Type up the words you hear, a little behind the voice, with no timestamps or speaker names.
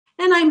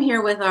I'm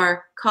here with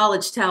our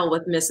College Tell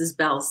with Mrs.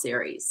 Bell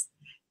series.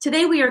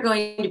 Today we are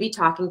going to be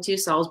talking to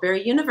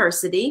Salisbury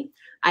University.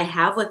 I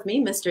have with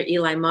me Mr.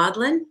 Eli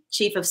Maudlin,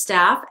 Chief of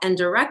Staff and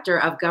Director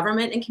of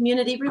Government and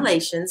Community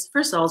Relations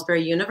for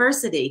Salisbury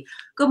University.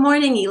 Good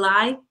morning,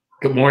 Eli.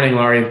 Good morning,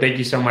 Laurie, and thank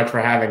you so much for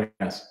having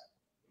us.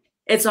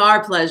 It's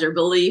our pleasure,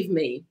 believe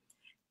me.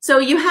 So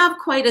you have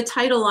quite a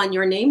title on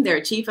your name there,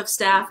 Chief of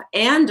Staff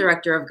and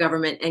Director of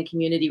Government and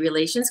Community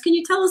Relations. Can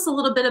you tell us a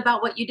little bit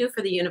about what you do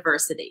for the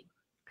university?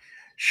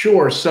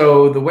 Sure.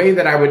 So the way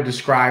that I would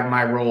describe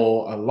my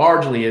role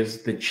largely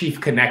is the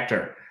chief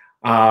connector.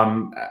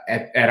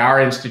 At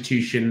our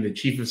institution, the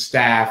chief of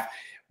staff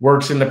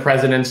works in the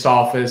president's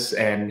office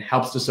and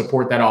helps to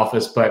support that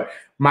office. But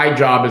my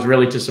job is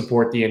really to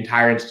support the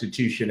entire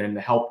institution and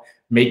to help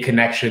make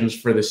connections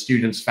for the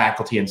students,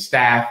 faculty, and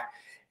staff.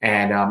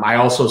 And I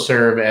also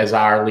serve as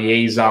our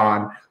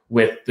liaison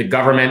with the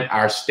government,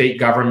 our state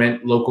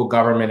government, local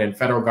government, and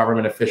federal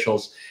government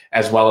officials,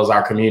 as well as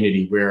our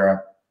community. We're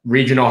a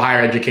regional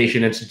higher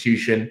education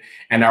institution,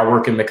 and our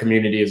work in the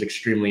community is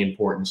extremely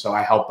important. So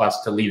I help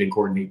us to lead and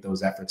coordinate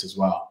those efforts as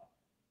well.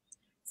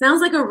 Sounds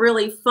like a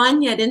really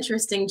fun yet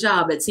interesting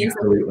job. It seems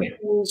Absolutely. like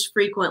it changes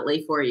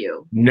frequently for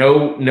you.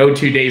 No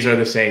 2 days are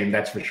the same,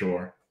 that's for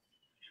sure.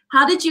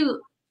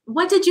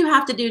 What did you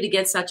have to do to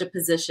get such a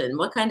position?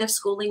 What kind of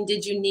schooling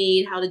did you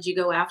need? How did you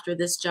go after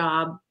this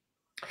job?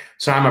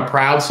 So I'm a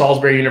proud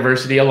Salisbury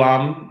University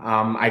alum.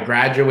 I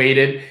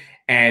graduated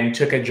and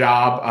took a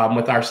job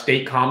with our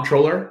state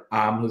comptroller,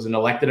 who's an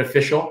elected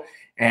official.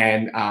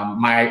 And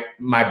my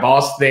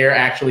boss there,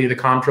 actually the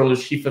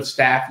comptroller's chief of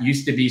staff,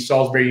 used to be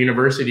Salisbury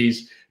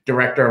University's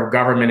director of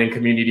government and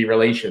community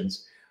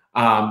relations.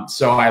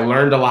 So I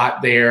learned a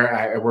lot there.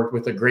 I worked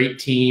with a great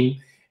team.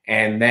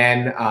 And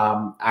then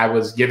I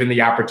was given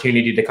the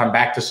opportunity to come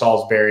back to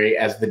Salisbury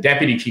as the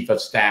deputy chief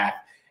of staff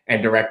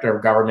and director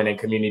of government and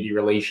community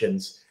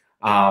relations,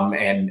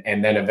 and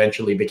then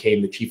eventually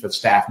became the chief of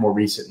staff more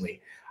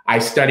recently. I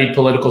studied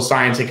political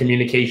science and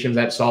communications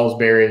at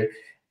Salisbury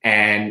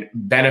and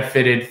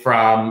benefited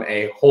from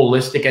a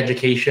holistic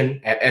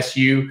education at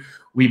SU.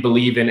 We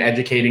believe in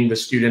educating the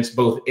students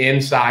both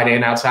inside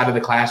and outside of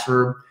the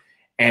classroom.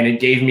 And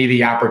it gave me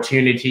the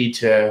opportunity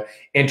to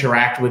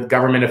interact with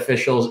government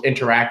officials,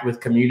 interact with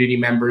community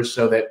members,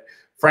 so that,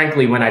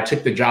 frankly, when I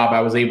took the job,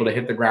 I was able to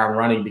hit the ground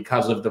running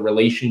because of the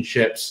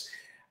relationships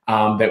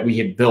that we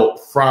had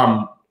built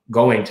from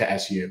going to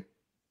SU.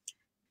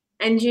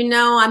 And you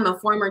know, I'm a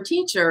former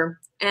teacher,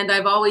 and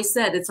I've always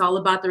said it's all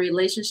about the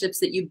relationships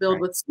that you build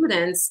with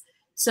students.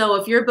 So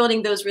if you're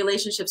building those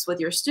relationships with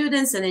your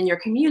students and in your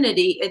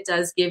community, it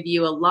does give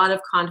you a lot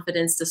of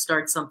confidence to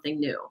start something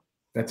new.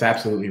 That's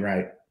absolutely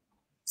right.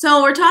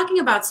 So we're talking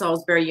about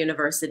Salisbury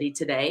University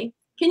today.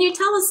 Can you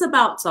tell us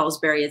about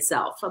Salisbury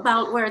itself,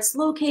 about where it's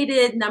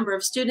located, number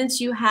of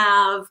students you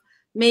have,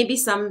 maybe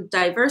some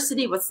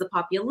diversity, what's the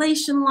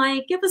population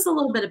like? Give us a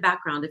little bit of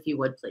background, if you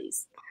would,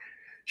 please.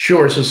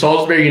 Sure. So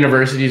Salisbury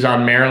University is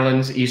on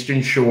Maryland's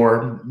Eastern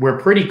Shore. We're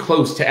pretty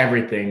close to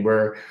everything.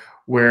 We're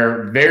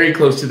very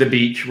close to the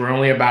beach. We're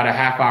only about a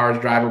half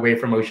hour's drive away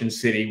from Ocean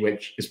City,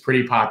 which is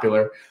pretty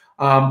popular.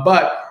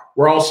 But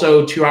we're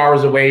also 2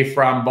 hours away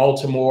from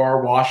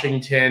Baltimore,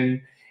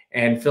 Washington,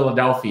 and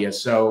Philadelphia.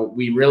 So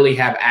we really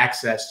have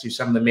access to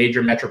some of the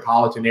major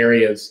metropolitan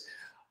areas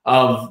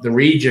of the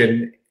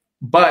region,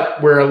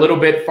 but we're a little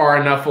bit far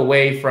enough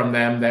away from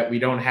them that we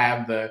don't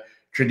have the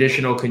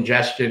traditional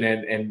congestion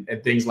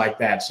and things like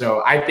that.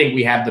 So I think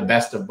we have the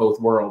best of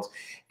both worlds.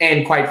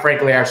 And quite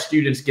frankly, our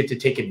students get to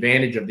take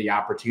advantage of the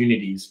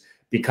opportunities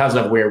because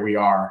of where we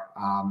are.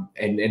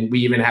 And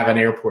we even have an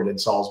airport in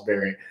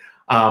Salisbury.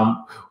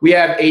 We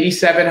have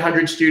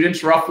 8,700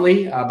 students,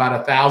 roughly. About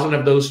 1,000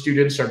 of those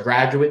students are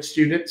graduate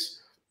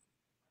students.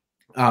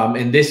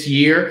 And this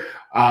year,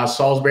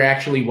 Salisbury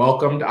actually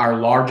welcomed our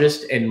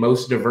largest and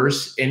most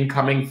diverse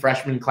incoming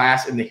freshman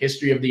class in the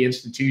history of the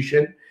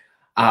institution.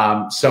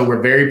 So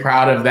we're very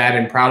proud of that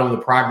and proud of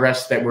the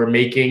progress that we're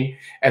making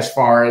as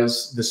far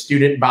as the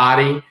student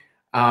body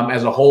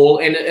as a whole,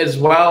 and as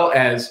well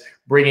as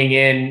bringing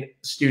in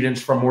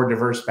students from more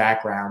diverse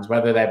backgrounds,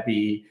 whether that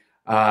be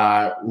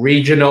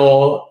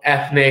regional,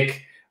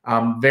 ethnic,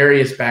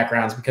 various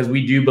backgrounds, because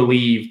we do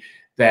believe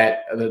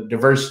that the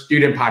diverse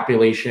student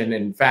population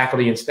and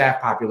faculty and staff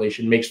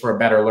population makes for a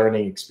better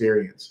learning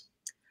experience.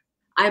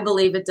 I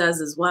believe it does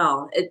as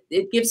well.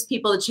 It gives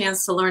people a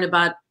chance to learn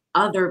about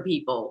other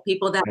people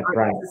that That's aren't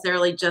right.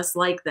 necessarily just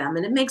like them,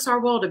 and it makes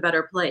our world a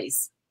better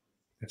place.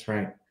 That's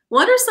right.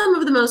 What are some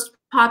of the most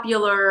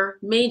popular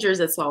majors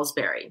at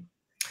Salisbury?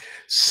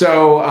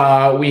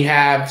 So we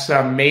have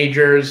some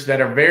majors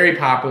that are very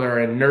popular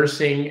in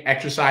nursing,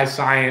 exercise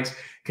science,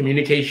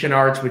 communication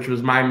arts, which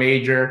was my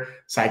major,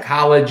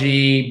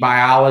 psychology,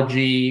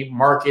 biology,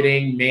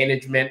 marketing,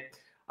 management,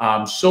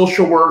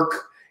 social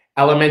work,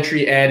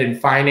 elementary ed,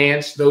 and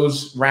finance.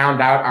 Those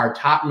round out our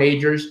top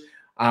majors.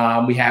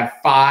 We have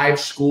 5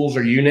 schools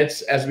or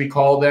units, as we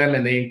call them,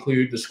 and they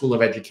include the School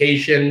of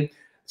Education,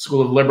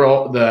 School of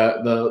Liberal,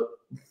 the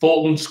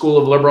Fulton School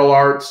of Liberal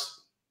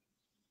Arts,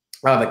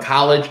 the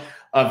College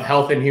of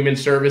Health and Human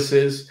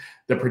Services,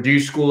 the Purdue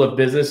School of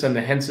Business, and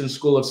the Henson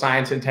School of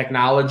Science and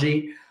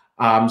Technology.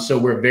 So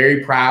we're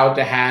very proud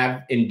to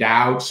have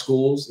endowed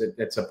schools.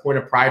 That's a point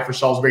of pride for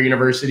Salisbury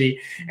University.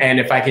 And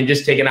if I can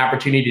just take an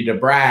opportunity to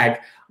brag,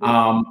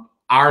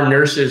 our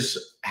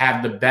nurses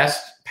have the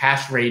best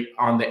pass rate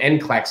on the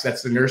NCLEX.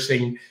 That's the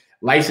nursing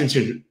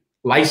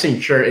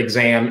licensure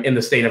exam in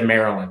the state of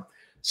Maryland.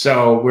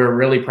 So we're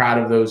really proud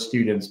of those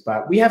students.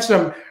 But we have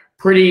some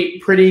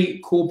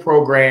pretty cool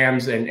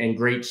programs and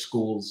great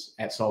schools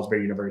at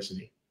Salisbury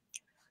University.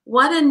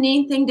 What a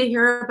neat thing to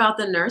hear about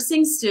the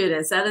nursing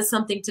students. That is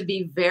something to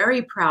be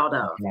very proud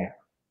of. Yeah.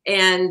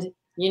 And,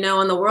 you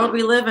know, in the world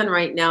we live in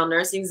right now,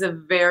 nursing is a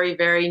very,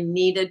 very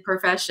needed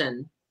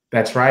profession.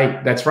 That's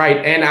right. That's right.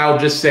 And I'll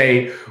just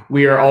say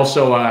we are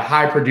also a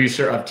high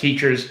producer of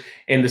teachers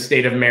in the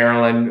state of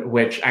Maryland,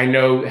 which I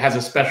know has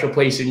a special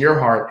place in your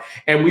heart.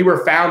 And we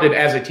were founded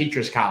as a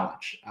teachers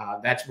college.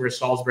 That's where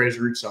Salisbury's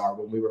roots are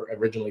when we were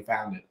originally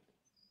founded.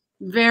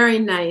 Very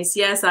nice.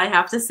 Yes, I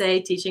have to say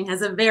teaching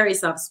has a very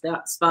soft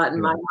spot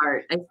in my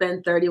heart. I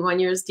spent 31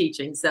 years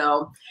teaching.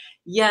 So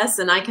yes,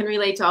 and I can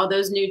relate to all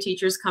those new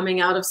teachers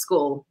coming out of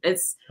school.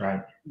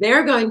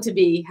 They're going to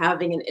be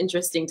having an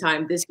interesting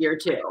time this year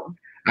too.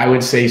 I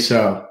would say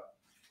so.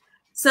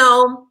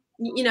 So,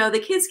 you know, the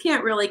kids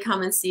can't really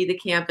come and see the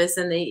campus,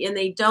 and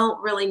they don't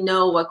really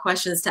know what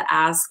questions to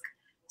ask.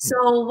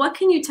 So what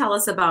can you tell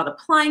us about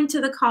applying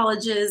to the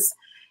colleges?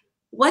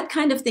 What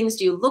kind of things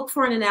do you look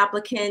for in an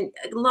applicant?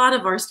 A lot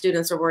of our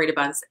students are worried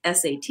about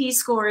SAT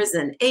scores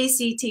and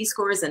ACT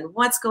scores and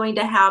what's going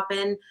to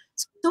happen.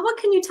 So what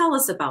can you tell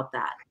us about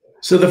that?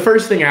 So the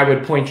first thing I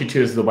would point you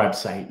to is the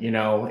website. You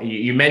know,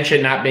 you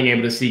mentioned not being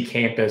able to see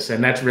campus,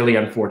 and that's really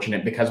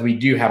unfortunate because we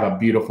do have a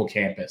beautiful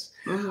campus.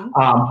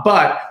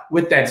 But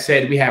with that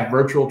said, we have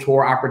virtual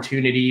tour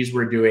opportunities.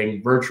 We're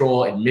doing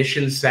virtual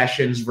admissions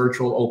sessions,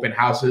 virtual open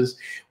houses,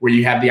 where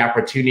you have the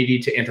opportunity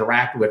to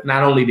interact with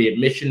not only the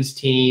admissions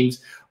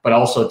teams, but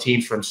also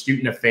teams from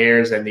student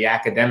affairs and the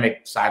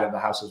academic side of the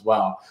house as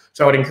well.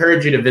 So I would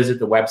encourage you to visit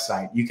the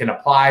website. You can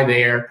apply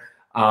there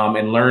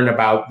and learn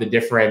about the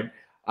different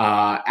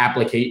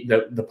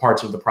the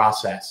parts of the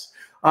process.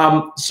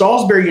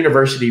 Salisbury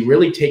University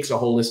really takes a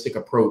holistic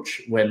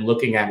approach when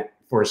looking at it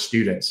for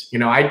students. You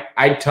know,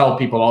 I tell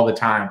people all the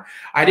time,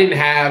 I didn't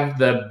have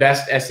the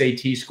best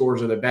SAT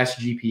scores or the best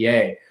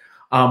GPA,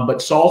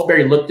 but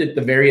Salisbury looked at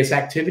the various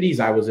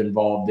activities I was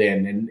involved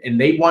in, and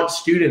they want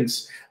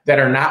students that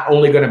are not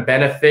only going to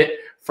benefit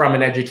from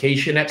an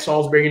education at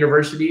Salisbury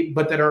University,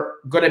 but that are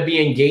going to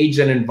be engaged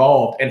and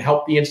involved and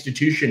help the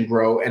institution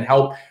grow and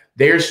help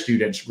their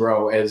students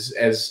grow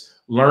as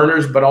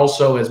learners, but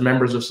also as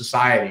members of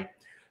society.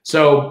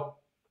 So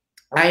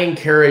I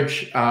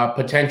encourage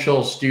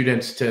potential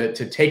students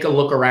to take a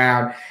look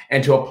around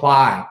and to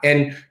apply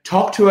and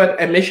talk to an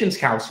admissions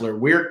counselor.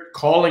 We're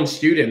calling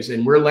students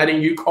and we're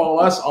letting you call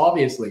us,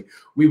 obviously.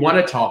 We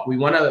want to talk. We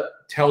want to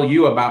tell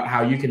you about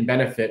how you can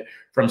benefit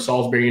from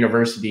Salisbury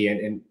University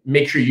and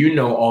make sure you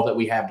know all that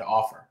we have to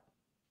offer.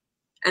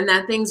 And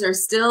that things are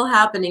still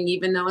happening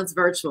even though it's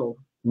virtual.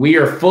 We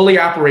are fully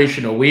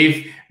operational.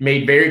 We've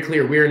made very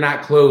clear we are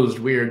not closed.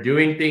 We are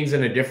doing things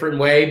in a different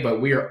way, but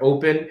we are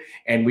open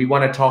and we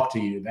want to talk to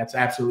you. That's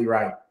absolutely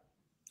right.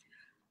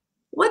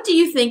 What do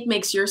you think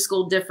makes your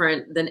school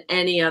different than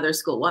any other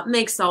school? What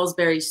makes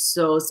Salisbury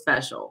so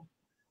special?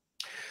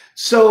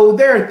 So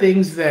there are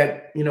things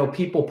that, you know,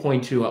 people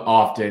point to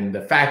often,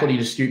 the faculty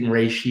to student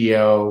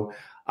ratio,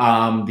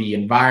 the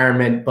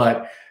environment,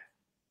 but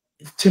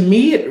to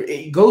me,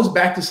 it goes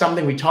back to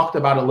something we talked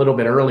about a little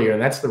bit earlier,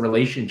 and that's the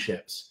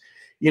relationships.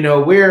 You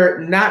know, we're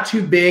not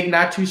too big,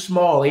 not too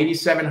small,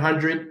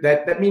 8,700.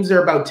 That means there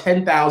are about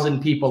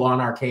 10,000 people on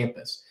our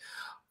campus.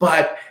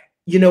 But,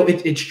 you know,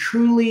 it's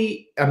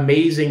truly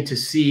amazing to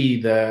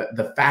see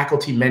the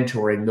faculty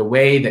mentoring, the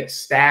way that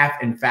staff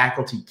and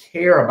faculty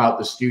care about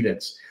the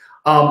students.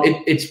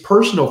 It's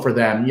personal for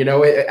them. You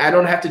know, I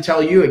don't have to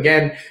tell you,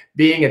 again,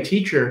 being a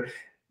teacher,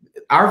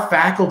 our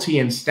faculty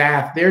and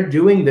staff, they're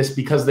doing this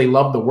because they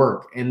love the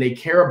work and they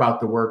care about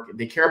the work.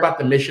 They care about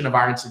the mission of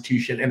our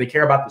institution and they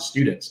care about the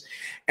students.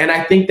 And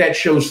I think that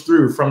shows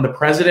through from the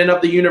president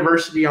of the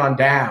university on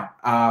down.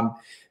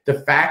 The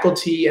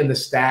faculty and the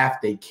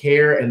staff, they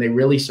care and they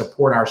really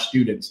support our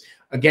students.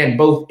 Again,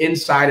 both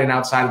inside and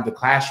outside of the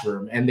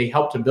classroom, and they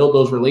help to build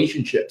those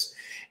relationships.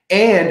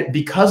 And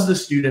because the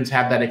students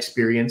have that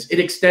experience, it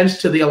extends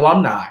to the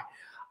alumni.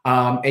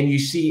 And you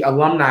see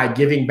alumni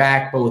giving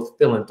back both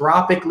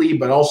philanthropically,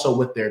 but also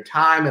with their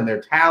time and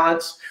their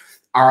talents.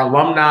 Our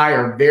alumni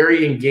are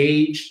very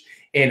engaged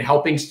in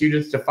helping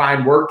students to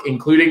find work,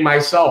 including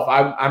myself.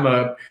 I'm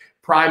a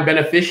prime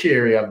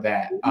beneficiary of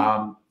that.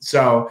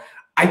 So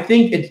I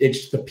think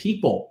it's the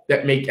people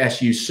that make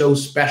SU so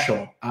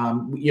special.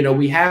 You know,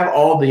 we have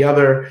all the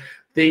other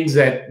things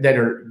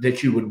that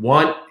you would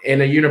want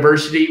in a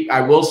university.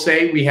 I will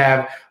say we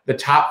have the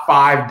top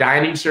 5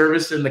 dining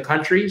service in the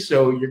country.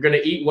 So you're going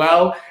to eat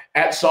well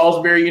at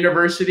Salisbury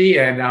University.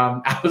 And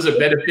I was a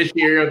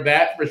beneficiary of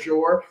that for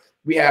sure.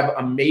 We have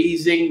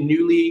amazing,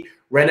 newly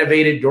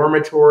renovated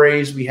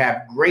dormitories. We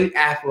have great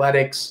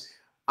athletics.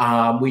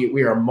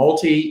 We are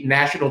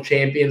multinational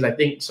champions. I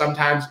think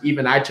sometimes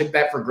even I took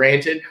that for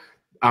granted.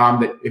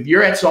 That if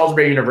you're at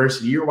Salisbury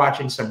University, you're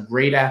watching some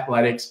great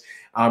athletics.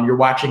 You're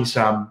watching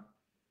some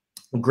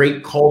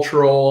great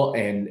cultural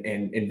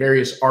and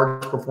various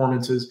art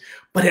performances,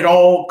 but it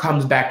all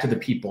comes back to the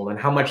people and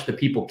how much the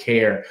people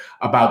care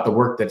about the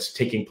work that's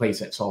taking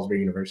place at Salisbury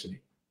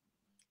University.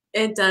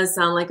 It does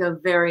sound like a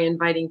very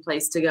inviting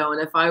place to go. And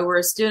if I were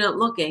a student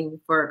looking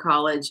for a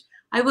college,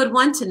 I would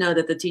want to know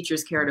that the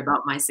teachers cared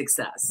about my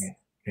success.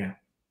 Yeah.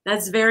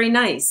 That's very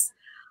nice.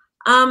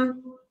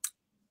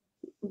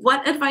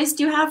 What advice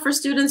do you have for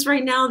students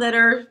right now that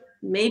are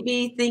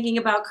maybe thinking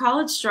about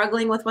college,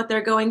 struggling with what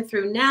they're going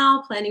through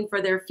now, planning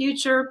for their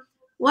future?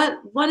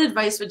 What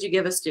advice would you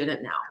give a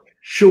student now?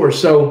 Sure.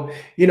 So,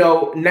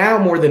 now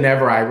more than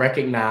ever, I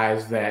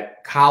recognize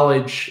that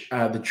college,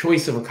 the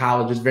choice of a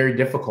college is very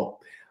difficult.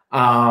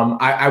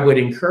 I would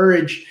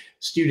encourage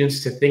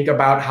students to think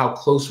about how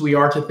close we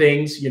are to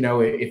things.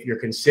 If you're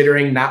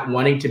considering not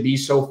wanting to be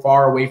so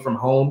far away from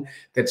home,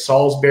 that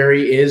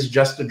Salisbury is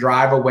just a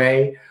drive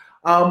away.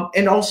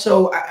 And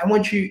also, I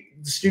want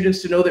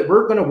students to know that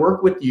we're going to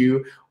work with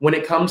you when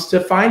it comes to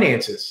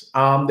finances.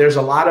 There's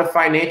a lot of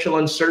financial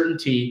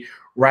uncertainty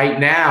right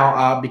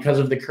now because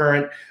of the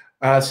current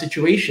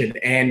situation,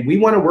 and we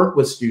want to work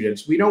with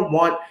students. We don't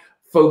want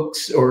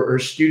folks or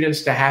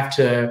students to have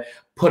to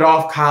put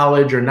off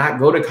college or not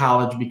go to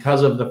college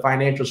because of the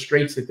financial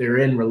straits that they're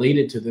in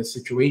related to this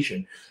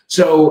situation.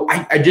 So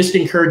I just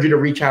encourage you to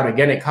reach out.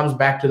 Again, it comes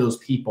back to those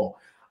people.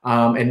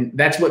 And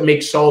that's what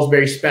makes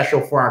Salisbury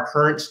special for our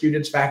current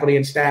students, faculty,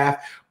 and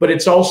staff. But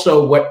it's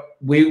also what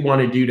we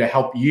want to do to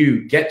help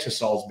you get to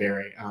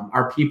Salisbury.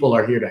 Our people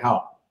are here to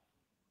help.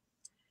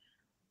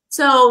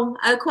 So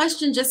a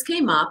question just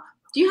came up.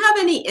 Do you have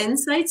any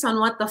insights on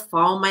what the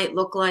fall might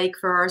look like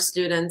for our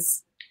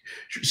students?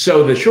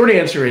 So the short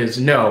answer is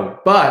no,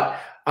 but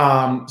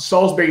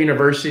Salisbury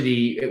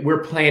University,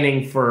 we're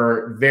planning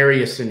for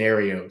various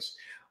scenarios.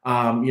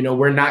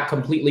 We're not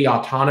completely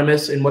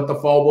autonomous in what the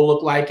fall will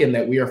look like, and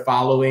that we are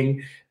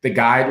following the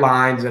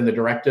guidelines and the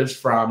directives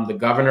from the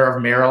governor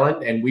of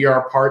Maryland, and we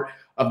are a part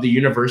of the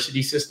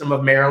university system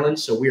of Maryland,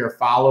 so we are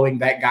following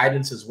that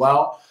guidance as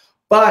well.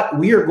 But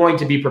we are going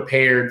to be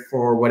prepared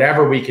for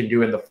whatever we can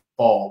do in the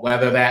fall,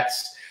 whether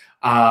that's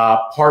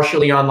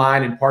partially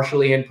online and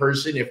partially in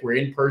person. If we're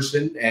in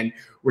person and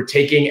we're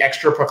taking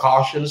extra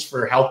precautions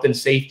for health and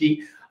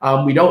safety,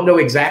 we don't know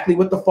exactly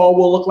what the fall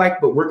will look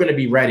like, but we're going to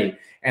be ready.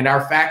 And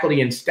our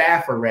faculty and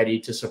staff are ready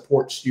to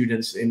support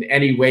students in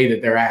any way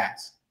that they're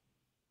asked.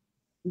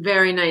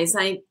 Very nice.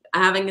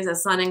 Having a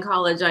son in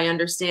college, I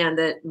understand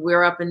that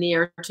we're up in the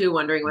air too,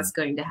 wondering what's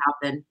going to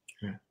happen.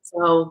 Yeah.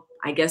 So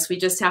I guess we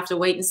just have to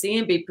wait and see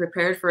and be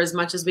prepared for as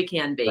much as we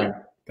can be. Right.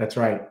 That's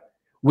right.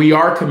 We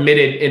are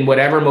committed in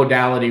whatever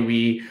modality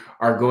we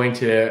are going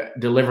to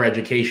deliver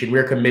education.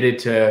 We're committed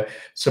to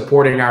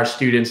supporting our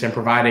students and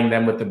providing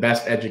them with the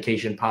best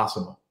education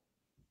possible.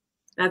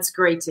 That's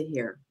great to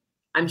hear.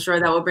 I'm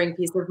sure that will bring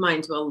peace of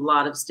mind to a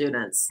lot of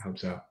students. I hope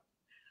so.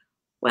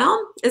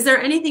 Well, is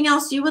there anything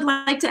else you would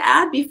like to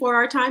add before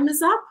our time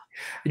is up?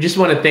 I just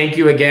want to thank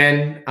you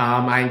again.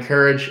 I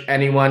encourage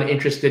anyone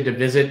interested to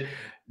visit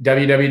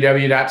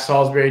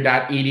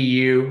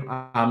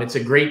www.salisbury.edu. It's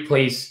a great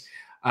place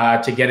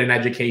to get an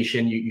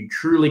education. You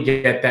truly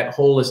get that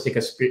holistic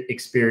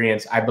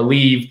experience. I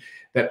believe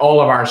that all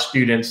of our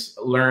students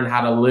learn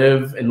how to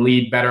live and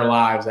lead better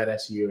lives at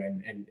SU.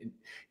 And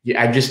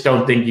I just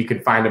don't think you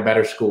could find a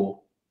better school.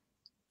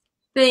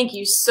 Thank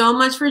you so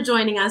much for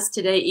joining us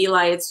today,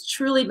 Eli. It's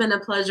truly been a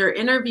pleasure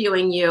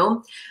interviewing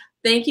you.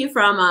 Thank you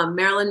from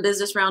Maryland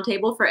Business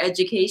Roundtable for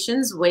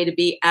Education's Way to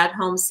Be at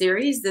Home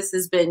series. This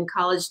has been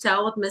College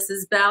Tell with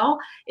Mrs. Bell.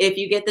 If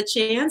you get the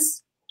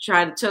chance,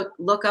 try to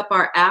look up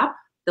our app,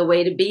 the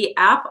Way to Be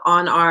app,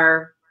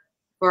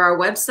 for our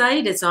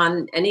website. It's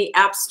on any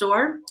app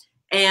store.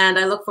 And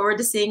I look forward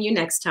to seeing you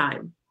next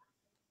time.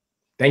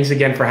 Thanks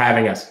again for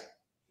having us.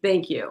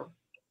 Thank you.